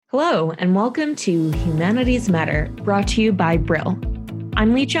Hello, and welcome to Humanities Matter, brought to you by Brill.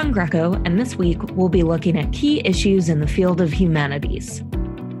 I'm Lee Chung Greco, and this week we'll be looking at key issues in the field of humanities.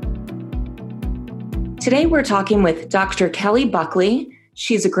 Today we're talking with Dr. Kelly Buckley.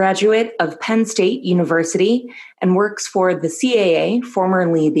 She's a graduate of Penn State University and works for the CAA,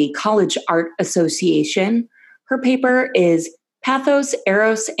 formerly the College Art Association. Her paper is Pathos,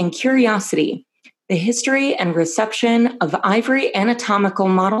 Eros, and Curiosity: The History and Reception of Ivory Anatomical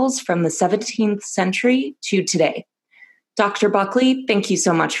Models from the 17th Century to Today. Dr. Buckley, thank you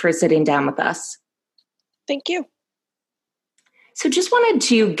so much for sitting down with us. Thank you. So just wanted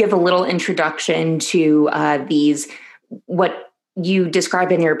to give a little introduction to these, what you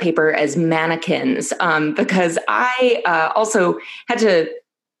describe in your paper as mannequins, because I also had to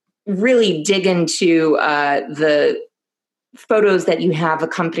really dig into the photos that you have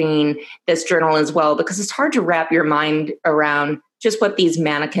accompanying this journal as well, because it's hard to wrap your mind around just what these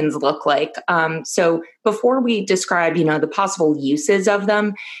mannequins look like. So before we describe, the possible uses of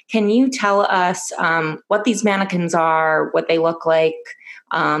them, can you tell us what these mannequins are, what they look like,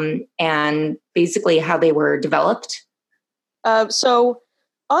 and basically how they were developed? So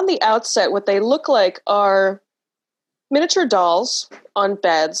on the outset, what they look like are miniature dolls on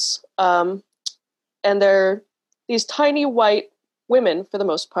beds, and they're these tiny white women, for the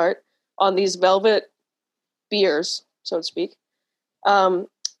most part, on these velvet biers, so to speak.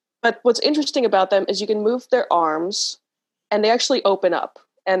 But what's interesting about them is you can move their arms, and they actually open up,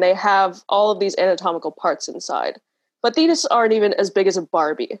 and they have all of these anatomical parts inside. But these aren't even as big as a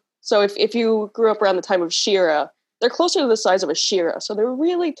Barbie. So if you grew up around the time of She-Ra, they're closer to the size of a She-Ra. So they're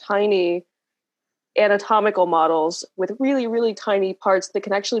really tiny anatomical models with really, really tiny parts that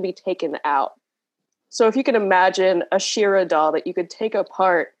can actually be taken out. So if you can imagine a She-Ra doll that you could take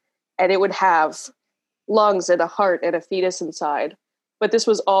apart and it would have lungs and a heart and a fetus inside. But this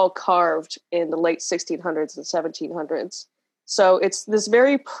was all carved in the late 1600s and 1700s. So it's this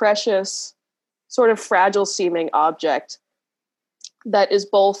very precious, sort of fragile seeming object that is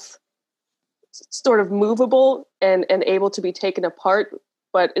both sort of movable and able to be taken apart,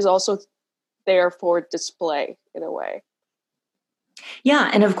 but is also there for display in a way. Yeah,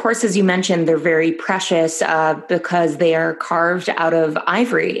 and of course, as you mentioned, they're very precious because they are carved out of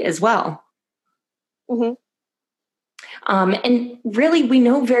ivory as well. Mm-hmm. And really, we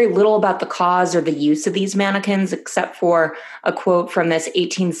know very little about the cause or the use of these mannequins, except for a quote from this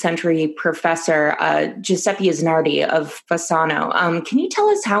 18th century professor, Giuseppe Isnardi of Fasano. Can you tell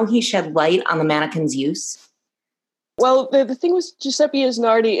us how he shed light on the mannequin's use? Well, the thing with Giuseppe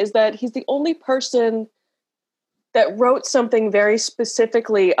Isnardi is that he's the only person that wrote something very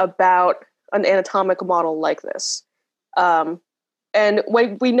specifically about an anatomical model like this. And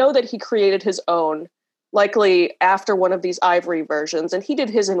we know that he created his own, likely after one of these ivory versions, and he did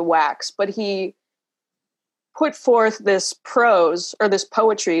his in wax, but he put forth this prose or this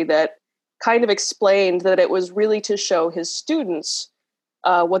poetry that kind of explained that it was really to show his students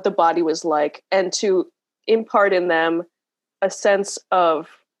what the body was like and to impart in them a sense of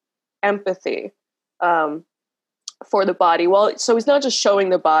empathy for the body. Well, so he's not just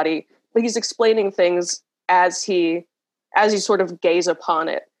showing the body, but he's explaining things as you sort of gaze upon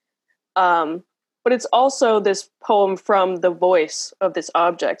it. But it's also this poem from the voice of this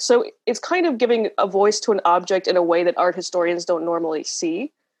object. So it's kind of giving a voice to an object in a way that art historians don't normally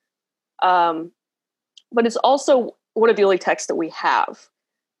see. But it's also one of the only texts that we have.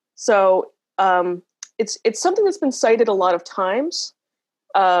 So it's something that's been cited a lot of times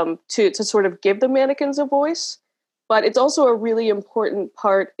to sort of give the mannequins a voice. But it's also a really important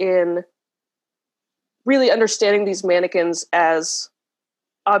part in really understanding these mannequins as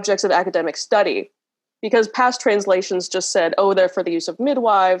objects of academic study, because past translations just said, oh, they're for the use of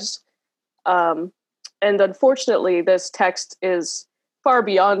midwives. And unfortunately, this text is far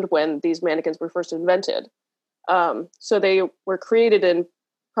beyond when these mannequins were first invented. So they were created in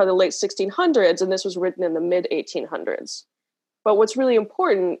probably the late 1600s, and this was written in the mid 1800s. But what's really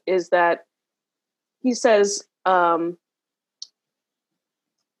important is that he says that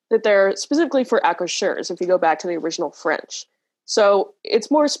they're specifically for accoucheurs, if you go back to the original French. So it's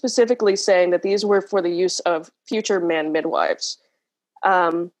more specifically saying that these were for the use of future man midwives.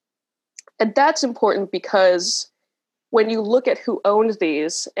 And that's important because when you look at who owned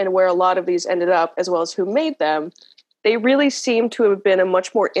these and where a lot of these ended up, as well as who made them, they really seem to have been a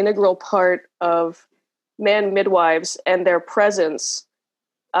much more integral part of man midwives and their presence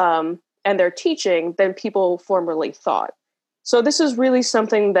and their teaching than people formerly thought. So this is really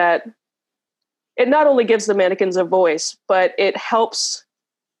something that it not only gives the mannequins a voice, but it helps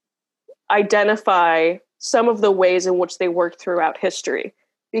identify some of the ways in which they worked throughout history.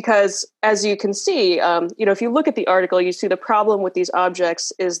 Because as you can see, if you look at the article, you see the problem with these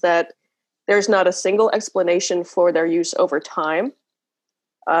objects is that there's not a single explanation for their use over time.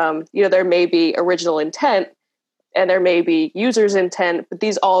 There may be original intent and there may be user's intent, but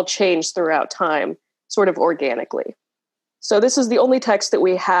these all change throughout time, sort of organically. So this is the only text that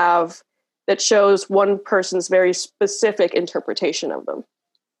we have that shows one person's very specific interpretation of them.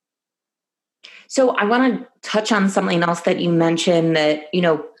 So I want to touch on something else that you mentioned that,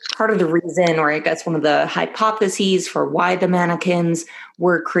 part of the reason, or I guess one of the hypotheses for why the mannequins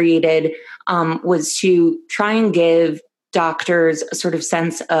were created was to try and give doctors a sort of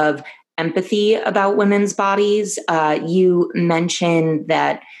sense of empathy about women's bodies. You mentioned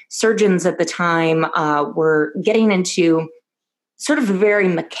that surgeons at the time were getting into sort of a very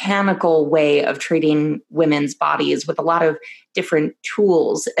mechanical way of treating women's bodies with a lot of different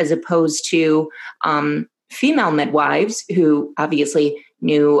tools, as opposed to female midwives who obviously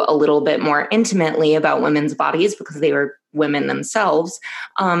knew a little bit more intimately about women's bodies because they were women themselves.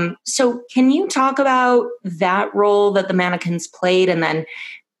 So can you talk about that role that the mannequins played? And then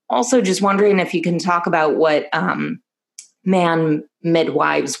also just wondering if you can talk about what man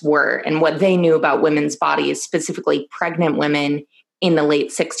midwives were and what they knew about women's bodies, specifically pregnant women in the late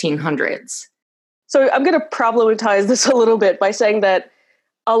 1600s. So I'm going to problematize this a little bit by saying that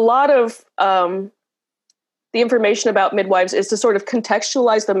a lot of the information about midwives is to sort of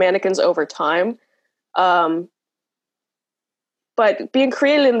contextualize the mannequins over time. But being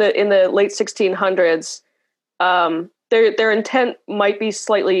created in the late 1600s, their intent might be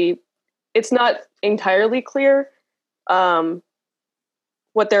slightly, it's not entirely clear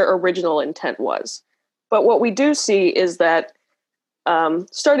what their original intent was. But what we do see is that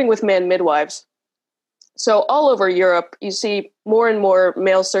starting with man midwives, so all over Europe, you see more and more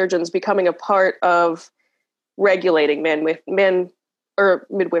male surgeons becoming a part of regulating midwifery.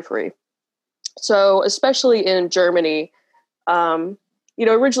 So especially in Germany,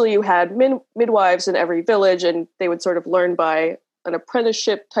 originally you had midwives in every village, and they would sort of learn by an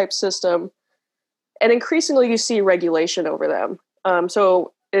apprenticeship type system. And increasingly you see regulation over them.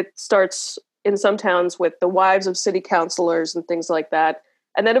 So it starts in some towns with the wives of city councilors and things like that.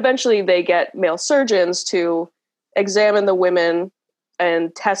 And then eventually they get male surgeons to examine the women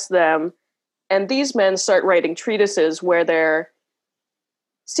and test them. And these men start writing treatises where they're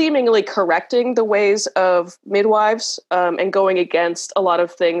seemingly correcting the ways of midwives and going against a lot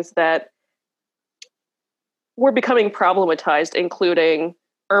of things that were becoming problematized, including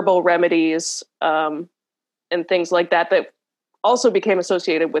herbal remedies and things like that also became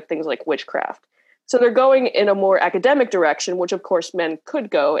associated with things like witchcraft. So they're going in a more academic direction, which of course men could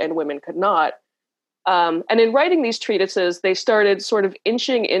go and women could not. And in writing these treatises, they started sort of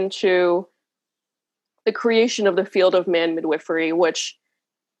inching into the creation of the field of man midwifery, which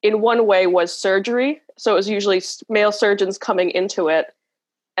in one way was surgery. So it was usually male surgeons coming into it.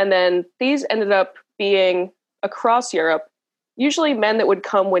 And then these ended up being across Europe, usually men that would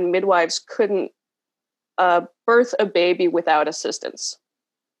come when midwives couldn't birth a baby without assistance.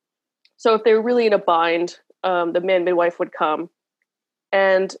 So if they were really in a bind, the man midwife would come,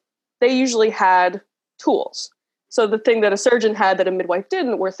 and they usually had tools. So the thing that a surgeon had that a midwife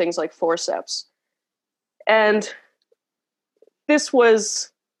didn't were things like forceps. And it's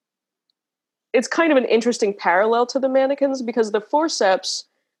kind of an interesting parallel to the mannequins, because the forceps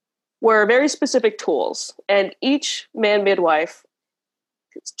were very specific tools, and each man midwife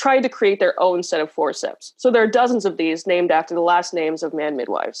tried to create their own set of forceps. So there are dozens of these named after the last names of man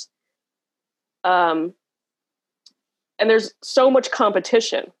midwives. And there's so much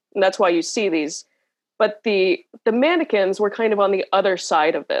competition, and that's why you see these. But the mannequins were kind of on the other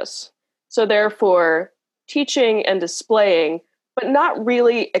side of this. So therefore, teaching and displaying, but not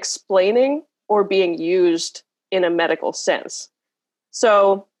really explaining or being used in a medical sense.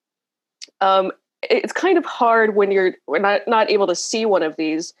 So it's kind of hard when we're not able to see one of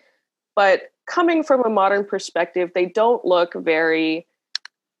these, but coming from a modern perspective, they don't look very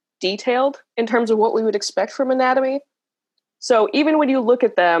detailed in terms of what we would expect from anatomy. So even when you look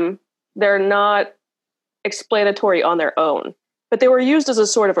at them, they're not explanatory on their own, but they were used as a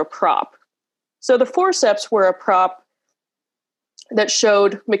sort of a prop. So the forceps were a prop that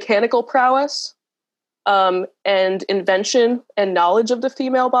showed mechanical prowess and invention and knowledge of the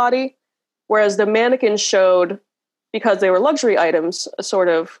female body, whereas the mannequins showed, because they were luxury items, a sort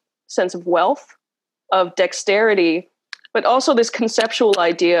of sense of wealth, of dexterity, but also this conceptual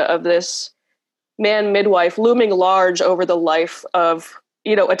idea of this man midwife looming large over the life of,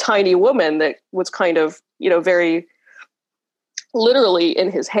 a tiny woman that was kind of, very literally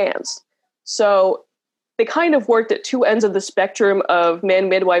in his hands. So they kind of worked at two ends of the spectrum of man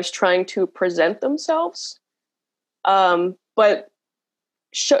midwives trying to present themselves. But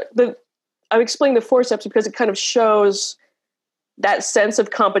I'm explaining the forceps because it kind of shows that sense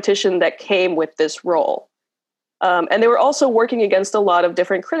of competition that came with this role. And they were also working against a lot of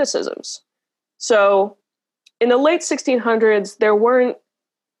different criticisms. So in the late 1600s, there weren't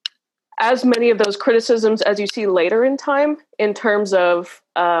as many of those criticisms as you see later in time in terms of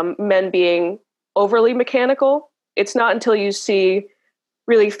men being overly mechanical. It's not until you see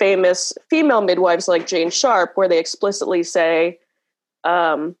really famous female midwives like Jane Sharp where they explicitly say,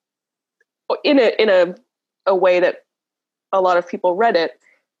 in a way that a lot of people read it,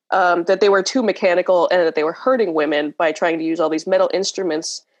 that they were too mechanical and that they were hurting women by trying to use all these metal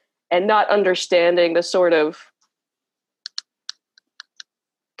instruments and not understanding the sort of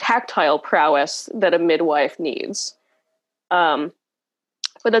tactile prowess that a midwife needs.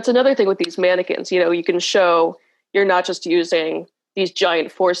 But that's another thing with these mannequins. You can show you're not just using these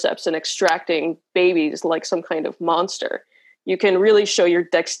giant forceps and extracting babies like some kind of monster. You can really show your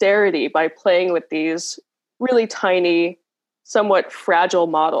dexterity by playing with these really tiny, somewhat fragile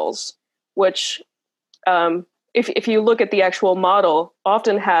models, which, if you look at the actual model,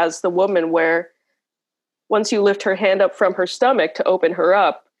 often has the woman where once you lift her hand up from her stomach to open her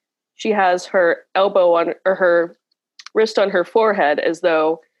up, she has her elbow on, or her wrist on her forehead, as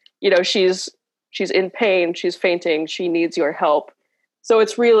though, she's in pain, she's fainting, she needs your help. So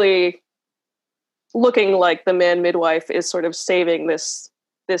it's really looking like the man midwife is sort of saving this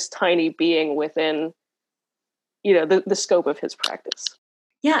tiny being within, the scope of his practice.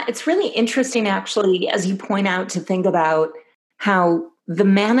 Yeah, it's really interesting, actually, as you point out, to think about how the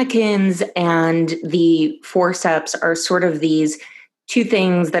mannequins and the forceps are sort of these two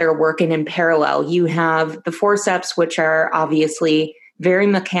things that are working in parallel. You have the forceps, which are obviously very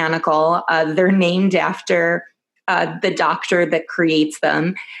mechanical. They're named after the doctor that creates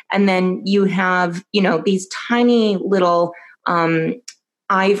them. And then you have, these tiny little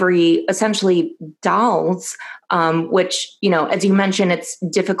ivory, essentially dolls, which, as you mentioned, it's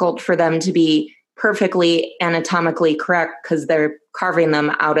difficult for them to be perfectly anatomically correct because they're carving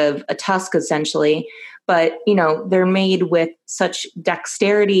them out of a tusk, essentially. But, they're made with such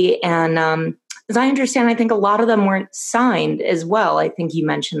dexterity. And as I understand, I think a lot of them weren't signed as well. I think you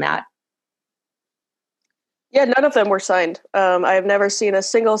mentioned that. Yeah, none of them were signed. I've never seen a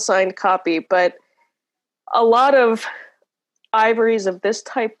single signed copy, but a lot of ivories of this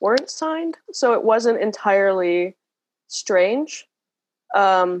type weren't signed, so it wasn't entirely strange.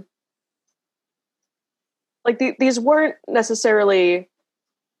 These weren't necessarily,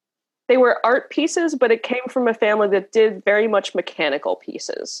 they were art pieces, but it came from a family that did very much mechanical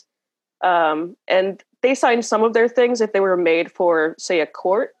pieces. And they signed some of their things if they were made for, say, a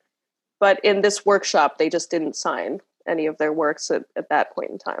court. But in this workshop, they just didn't sign any of their works at that point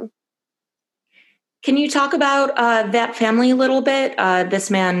in time. Can you talk about that family a little bit?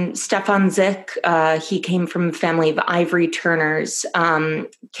 This man, Stefan Zick, he came from a family of ivory turners. Can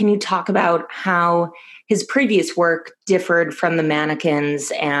you talk about how his previous work differed from the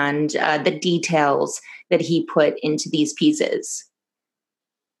mannequins and the details that he put into these pieces?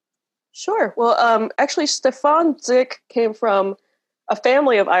 Sure. Well, actually, Stefan Zick came from a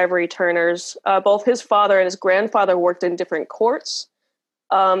family of ivory turners. Both his father and his grandfather worked in different courts.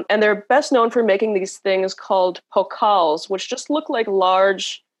 And they're best known for making these things called pokals, which just look like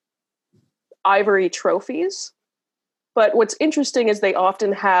large ivory trophies. But what's interesting is they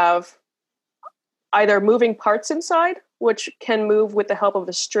often have either moving parts inside, which can move with the help of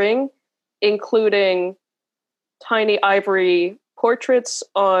a string, including tiny ivory portraits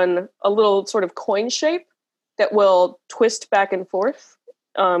on a little sort of coin shape that will twist back and forth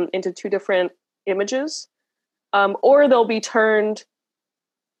into two different images. Or they'll be turned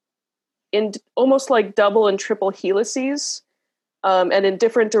in almost like double and triple helices, and in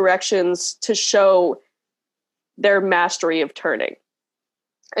different directions to show their mastery of turning.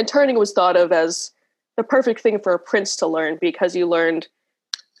 And turning was thought of as the perfect thing for a prince to learn because you learned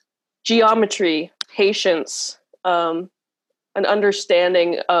geometry, patience, an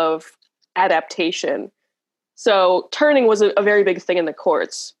understanding of adaptation. So turning was a very big thing in the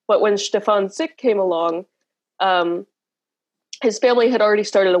courts. But when Stefan Zick came along, his family had already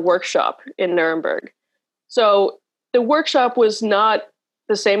started a workshop in Nuremberg. So the workshop was not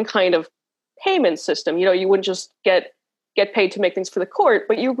the same kind of payment system. You wouldn't just get paid to make things for the court,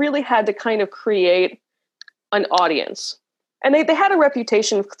 but you really had to kind of create an audience. And they had a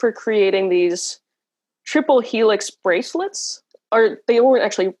reputation for creating these triple helix bracelets, or they weren't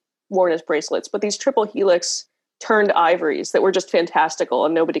actually worn as bracelets, but these triple helix turned ivories that were just fantastical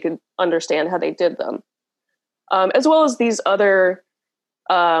and nobody could understand how they did them. as well as these other,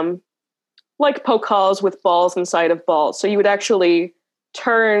 like pokals with balls inside of balls. So you would actually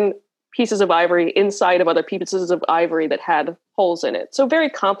turn pieces of ivory inside of other pieces of ivory that had holes in it. So very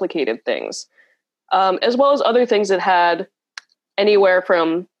complicated things, as well as other things that had anywhere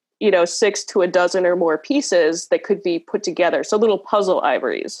from 6 to a dozen or more pieces that could be put together. So little puzzle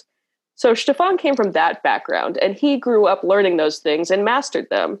ivories. So Stefan came from that background, and he grew up learning those things and mastered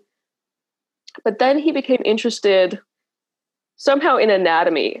them. But then he became interested somehow in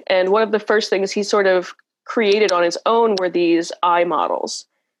anatomy. And one of the first things he sort of created on his own were these eye models,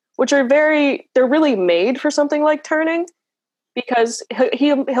 which are they're really made for something like turning, because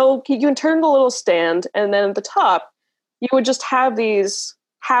you can turn the little stand, and then at the top, you would just have these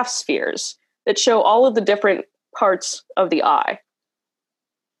half spheres that show all of the different parts of the eye.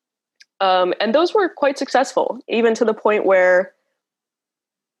 And those were quite successful, even to the point where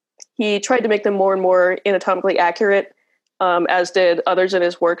he tried to make them more and more anatomically accurate, as did others in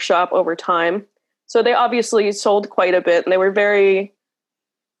his workshop over time. So they obviously sold quite a bit, and they were very,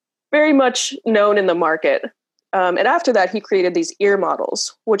 very much known in the market. And after that, he created these ear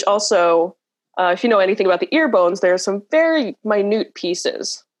models, which also, if you know anything about the ear bones, there are some very minute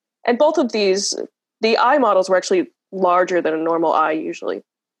pieces. And both of these, the eye models were actually larger than a normal eye usually.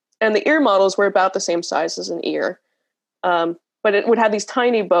 And the ear models were about the same size as an ear. But it would have these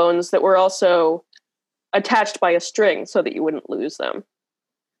tiny bones that were also attached by a string so that you wouldn't lose them.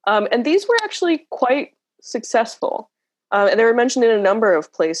 And these were actually quite successful. And they were mentioned in a number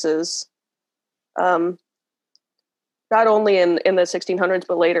of places, not only in the 1600s,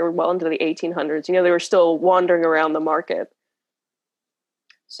 but later, well into the 1800s. They were still wandering around the market.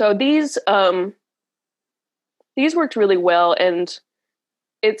 So these worked really well, and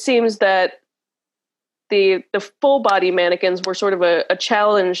it seems that the full body mannequins were sort of a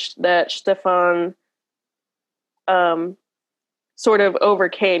challenge that Stefan sort of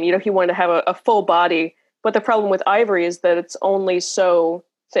overcame. He wanted to have a full body, but the problem with ivory is that it's only so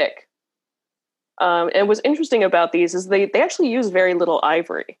thick. And what's interesting about these is they actually use very little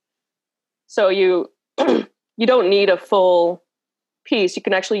ivory. So you don't need a full piece. You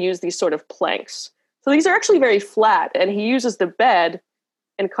can actually use these sort of planks. So these are actually very flat, and he uses the bed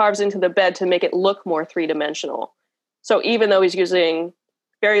and carves into the bed to make it look more three-dimensional. So even though he's using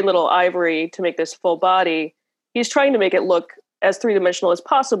very little ivory to make this full body, he's trying to make it look as three-dimensional as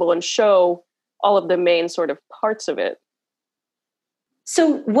possible and show all of the main sort of parts of it.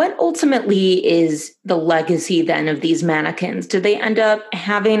 So what ultimately is the legacy then of these mannequins? Do they end up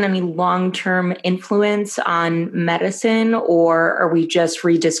having any long-term influence on medicine, or are we just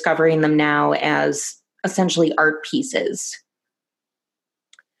rediscovering them now as essentially art pieces?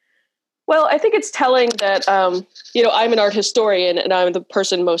 Well, I think it's telling that, I'm an art historian and I'm the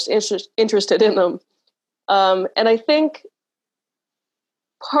person most interested in them. And I think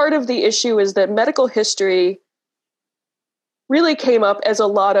part of the issue is that medical history really came up as a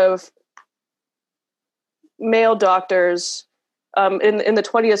lot of male doctors in the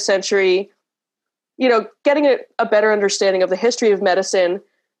 20th century, getting a better understanding of the history of medicine,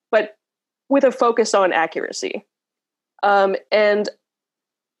 but with a focus on accuracy. And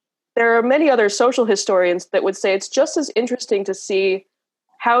there are many other social historians that would say it's just as interesting to see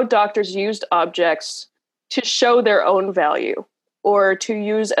how doctors used objects to show their own value, or to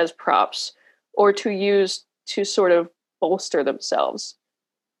use as props, or to use to sort of bolster themselves.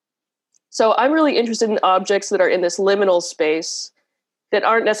 So I'm really interested in objects that are in this liminal space that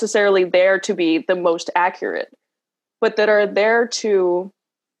aren't necessarily there to be the most accurate, but that are there to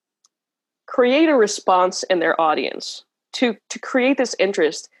create a response in their audience, to create this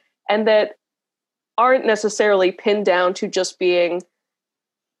interest, and that aren't necessarily pinned down to just being,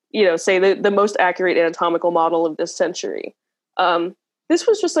 say the most accurate anatomical model of this century. This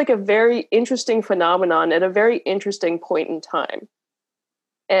was just like a very interesting phenomenon at a very interesting point in time.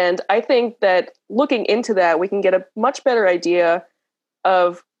 And I think that looking into that, we can get a much better idea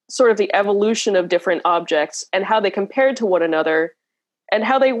of sort of the evolution of different objects and how they compared to one another and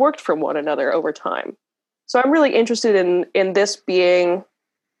how they worked from one another over time. So I'm really interested in this being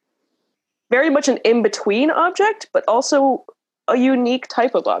very much an in-between object, but also a unique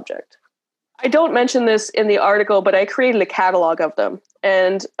type of object. I don't mention this in the article, but I created a catalog of them.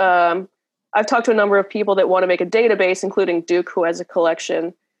 And I've talked to a number of people that want to make a database, including Duke, who has a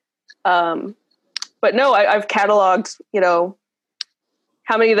collection. But no, I've cataloged,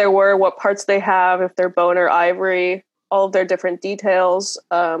 how many there were, what parts they have, if they're bone or ivory, all of their different details,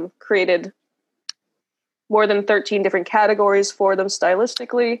 created more than 13 different categories for them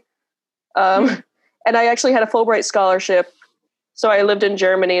stylistically. And I actually had a Fulbright scholarship. So I lived in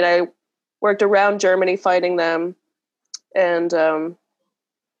Germany and I worked around Germany fighting them, and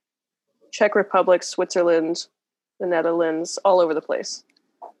Czech Republic, Switzerland, the Netherlands, all over the place.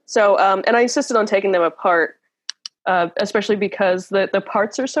 So, and I insisted on taking them apart, especially because the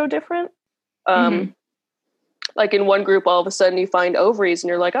parts are so different. Like in one group, all of a sudden you find ovaries and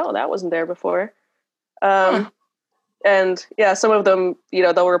you're like, oh, that wasn't there before. And yeah, some of them,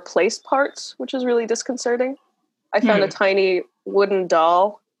 they'll replace parts, which is really disconcerting. I found a tiny wooden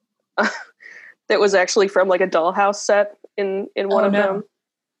doll that was actually from like a dollhouse set in one of them.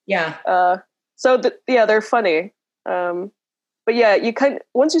 Yeah. They're funny. But yeah,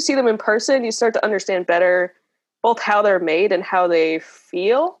 once you see them in person, you start to understand better both how they're made and how they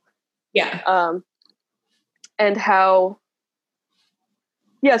feel. Yeah. And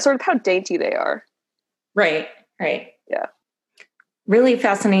sort of how dainty they are. Right. Yeah. Really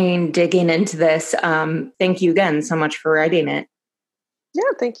fascinating digging into this. Thank you again so much for writing it.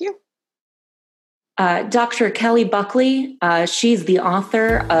 Yeah, thank you. Dr. Kelly Buckley, she's the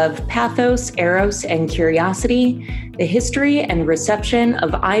author of Pathos, Eros, and Curiosity, The History and Reception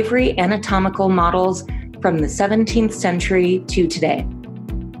of Ivory Anatomical Models from the 17th Century to Today.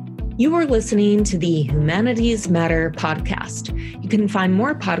 You are listening to the Humanities Matter podcast. You can find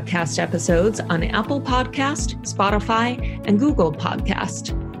more podcast episodes on Apple Podcast, Spotify, and Google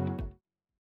Podcast.